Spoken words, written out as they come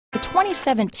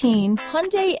2017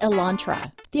 Hyundai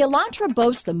Elantra. The Elantra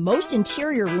boasts the most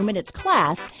interior room in its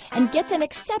class and gets an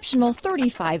exceptional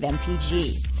 35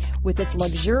 mpg. With its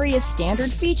luxurious standard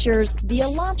features, the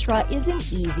Elantra is an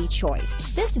easy choice.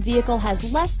 This vehicle has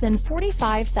less than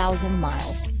 45,000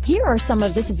 miles. Here are some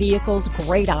of this vehicle's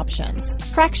great options: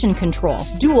 traction control,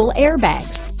 dual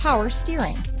airbags, power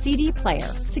steering, CD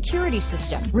player, security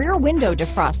system, rear window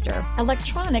defroster,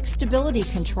 electronic stability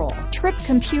control, trip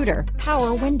computer,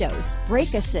 power windows,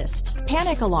 brake assist,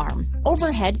 panic alarm,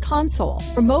 overhead console,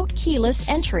 remote keyless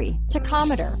entry,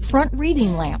 tachometer, front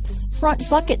reading lamps, front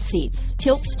bucket seats,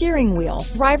 tilt steering wheel,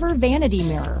 driver vanity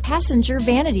mirror, passenger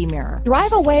vanity mirror.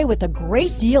 Drive away with a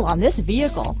great deal on this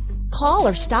vehicle. Call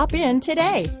or stop in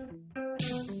today.